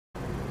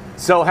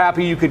So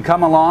happy you could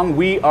come along.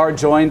 We are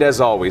joined, as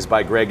always,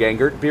 by Greg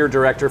Engert, beer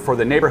director for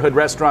the Neighborhood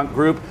Restaurant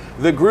Group.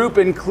 The group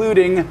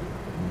including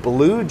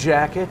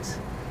Bluejacket,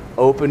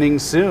 opening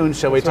soon.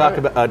 Shall we talk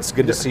about? It's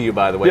good to see you,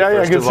 by the way.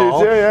 First of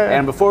all,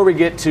 and before we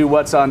get to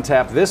what's on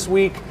tap this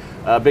week,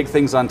 big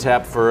things on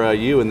tap for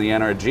you and the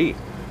NRG.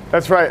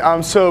 That's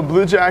right. So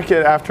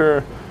Bluejacket,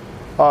 after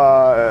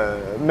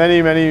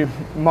many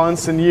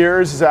months and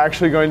years, is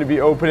actually going to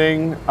be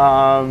opening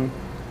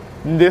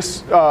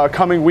this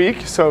coming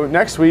week. So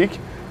next week,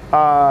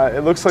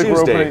 it looks like Tuesday,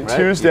 we're opening right?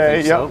 Tuesday.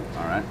 Yep. So?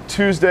 All right.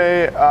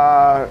 Tuesday,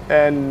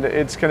 and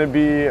it's going to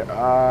be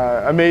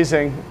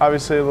amazing.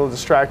 Obviously, a little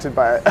distracted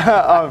by it,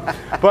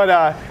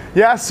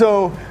 yeah.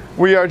 So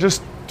we are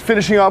just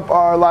finishing up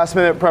our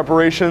last-minute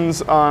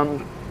preparations,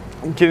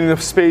 getting the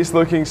space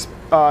looking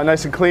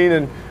nice and clean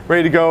and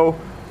ready to go.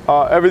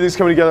 Everything's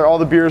coming together. All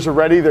the beers are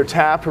ready. They're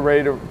tapped. We're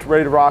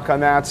ready to rock on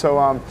that.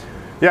 So.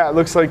 Yeah, it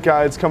looks like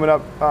it's coming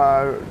up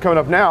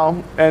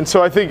now, and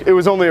so I think it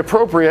was only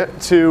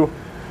appropriate to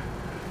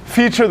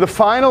feature the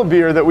final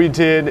beer that we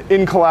did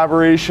in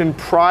collaboration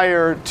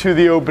prior to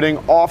the opening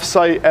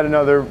off-site at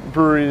another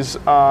brewery's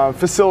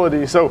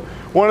facility. So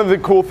one of the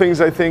cool things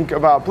I think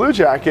about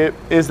Bluejacket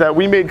is that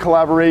we made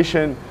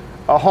collaboration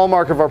a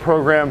hallmark of our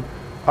program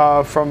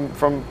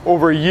from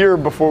over a year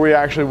before we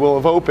actually will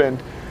have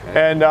opened.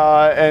 And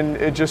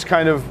it just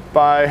kind of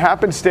by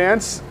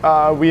happenstance,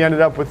 we ended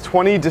up with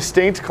 20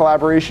 distinct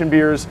collaboration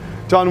beers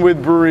done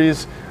with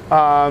breweries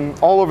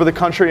all over the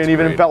country and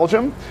even in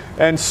Belgium.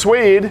 And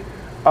Suede,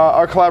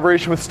 our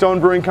collaboration with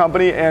Stone Brewing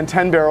Company and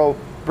 10 Barrel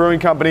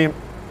Brewing Company,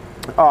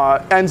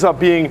 ends up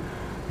being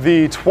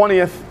the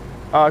 20th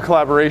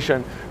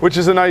collaboration, which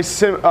is a nice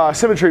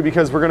symmetry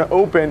because we're going to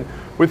open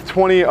with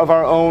 20 of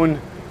our own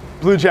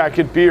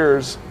Bluejacket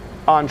beers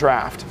on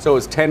draft. So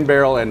it's 10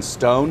 Barrel and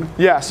Stone?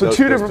 Yeah, so the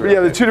two different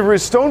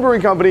breweries. Stone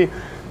Brewing Company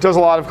does a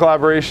lot of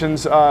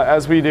collaborations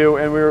as we do,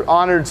 and we're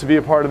honored to be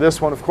a part of this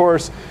one, of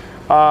course.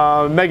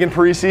 Megan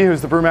Parisi,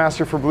 who's the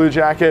brewmaster for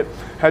Bluejacket,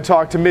 had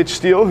talked to Mitch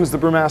Steele, who's the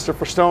brewmaster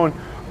for Stone,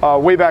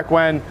 way back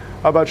when,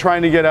 about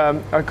trying to get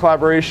a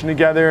collaboration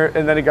together,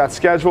 and then it got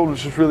scheduled,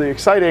 which was really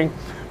exciting.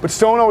 But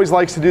Stone always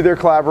likes to do their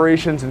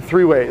collaborations in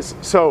 3 ways.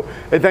 So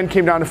it then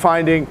came down to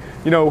finding,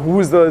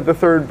 who's the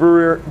third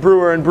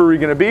brewer and brewery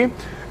going to be.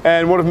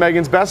 And one of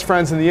Megan's best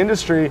friends in the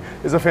industry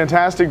is a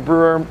fantastic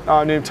brewer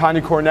named Tanya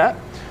Cornett,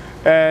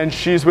 and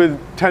she's with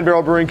 10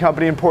 Barrel Brewing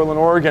Company in Portland,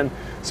 Oregon.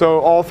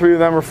 So all 3 of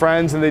them are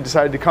friends, and they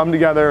decided to come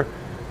together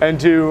and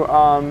do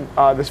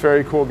this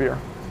very cool beer.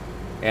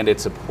 And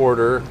it's a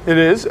porter. It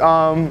is. It's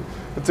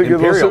a good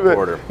Imperial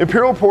Porter.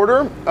 Imperial Porter,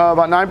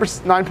 about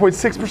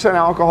 9.6%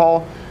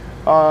 alcohol,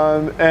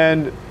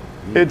 and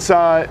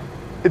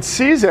it's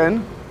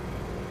seasoned.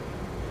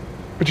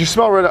 But you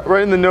smell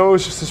right in the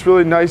nose, just this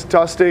really nice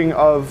dusting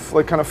of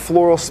like kind of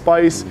floral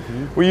spice.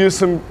 Mm-hmm. We use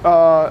some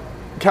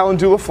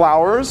calendula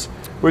flowers,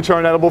 which are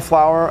an edible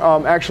flower,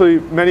 actually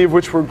many of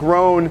which were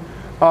grown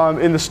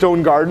in the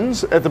Stone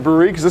Gardens at the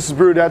brewery, because this is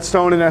brewed at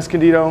Stone in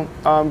Escondido,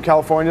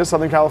 California,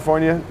 Southern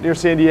California, near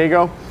San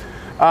Diego.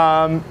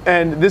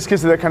 And this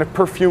gives it that kind of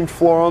perfumed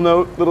floral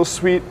note, little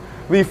sweet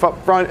leaf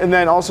up front, and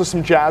then also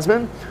some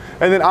jasmine.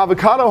 And then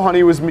avocado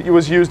honey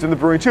was used in the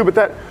brewing too, but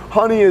that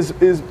honey is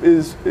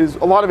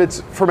a lot of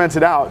it's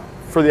fermented out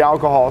for the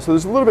alcohol. So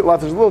there's a little bit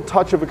left. There's a little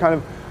touch of a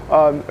kind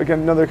of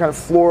again, another kind of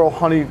floral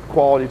honey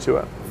quality to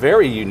it.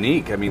 Very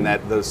unique. I mean,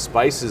 those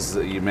spices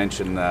that you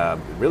mentioned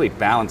really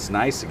balance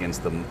nice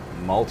against the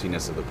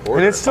maltiness of the porter.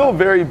 And it's still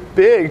very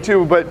big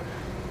too, but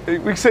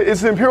we say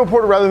it's an Imperial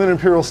Porter rather than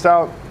Imperial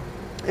Stout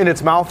in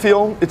its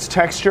mouthfeel, its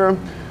texture,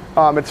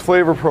 its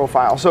flavor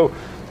profile. So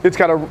it's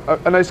got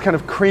a nice kind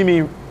of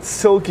creamy,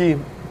 silky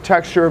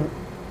texture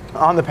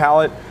on the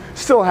palate.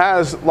 Still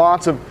has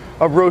lots of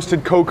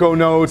roasted cocoa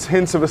notes,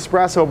 hints of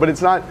espresso, but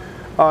it's not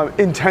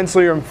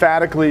intensely or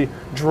emphatically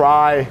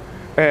dry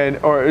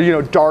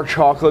or dark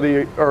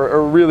chocolatey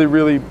or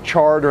really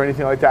charred or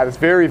anything like that. It's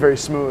very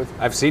smooth.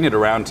 I've seen it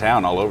around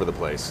town all over the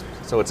place.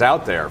 So it's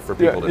out there for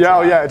people to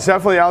try. Yeah, it's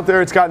definitely out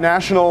there. It's got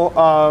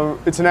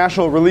it's a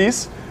national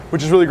release,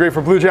 which is really great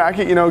for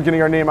Bluejacket,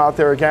 getting our name out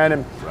there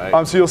again.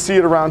 And so you'll see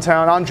it around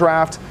town on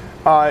draft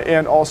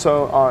and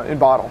also in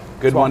bottle.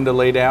 Good one to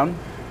lay down?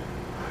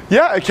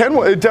 Yeah, it can.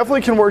 It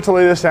definitely can work to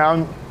lay this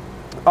down.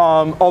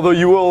 Although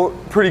you will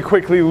pretty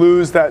quickly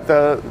lose that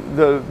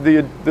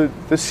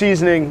the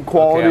seasoning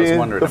quality,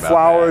 the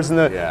flowers and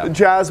the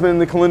jasmine,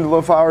 the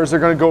calendula flowers are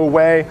going to go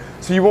away.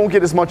 So you won't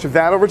get as much of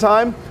that over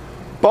time,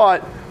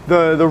 but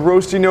the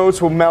roasty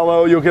notes will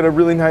mellow. You'll get a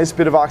really nice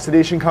bit of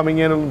oxidation coming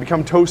in. It'll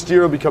become toastier.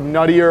 It'll become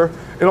nuttier.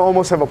 It'll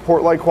almost have a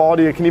port-like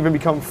quality. It can even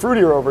become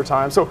fruitier over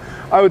time. So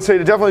I would say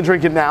to definitely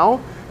drink it now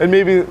and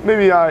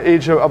maybe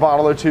age a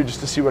bottle or two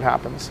just to see what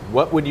happens.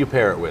 What would you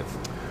pair it with?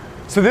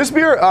 So this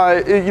beer,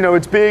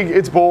 it's big,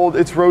 it's bold,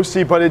 it's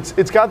roasty, but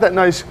it's got that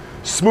nice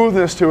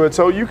smoothness to it.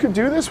 So you could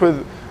do this with,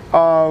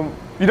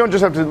 you don't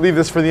just have to leave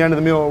this for the end of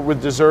the meal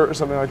with dessert or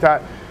something like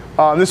that.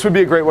 This would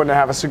be a great one to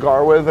have a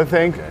cigar with, I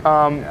think,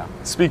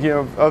 speaking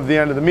of the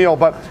end of the meal.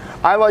 But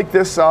I like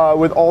this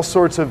with all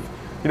sorts of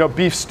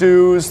beef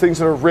stews, things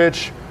that are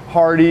rich,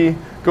 hearty,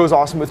 goes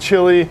awesome with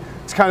chili.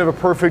 It's kind of a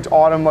perfect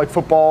autumn like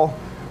football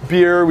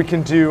beer. We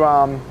can do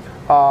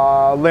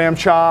lamb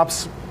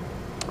chops.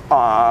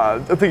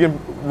 I'm thinking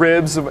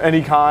ribs of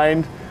any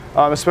kind,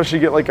 especially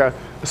get like a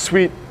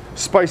sweet,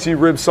 spicy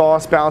rib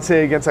sauce balancing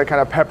against that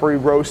kind of peppery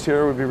roast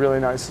here would be really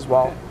nice as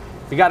well.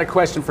 If you got a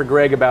question for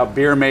Greg about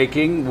beer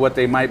making, what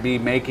they might be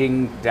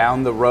making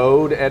down the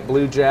road at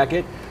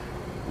Bluejacket,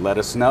 let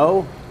us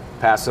know.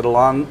 Pass it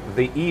along.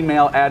 The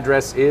email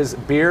address is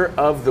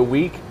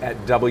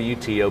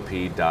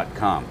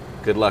beeroftheweek@WTOP.com.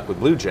 Good luck with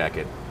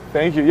Bluejacket.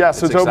 Thank you. Yeah,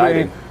 so it's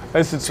opening.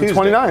 It's the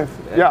 29th.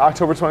 Yeah,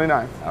 October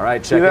 29th. All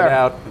right, check it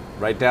out.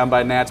 Right down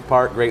by Nats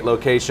Park. Great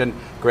location.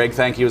 Greg,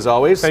 thank you as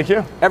always. Thank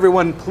you.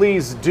 Everyone,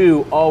 please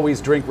do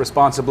always drink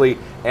responsibly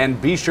and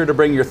be sure to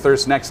bring your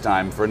thirst next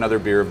time for another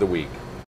Beer of the Week.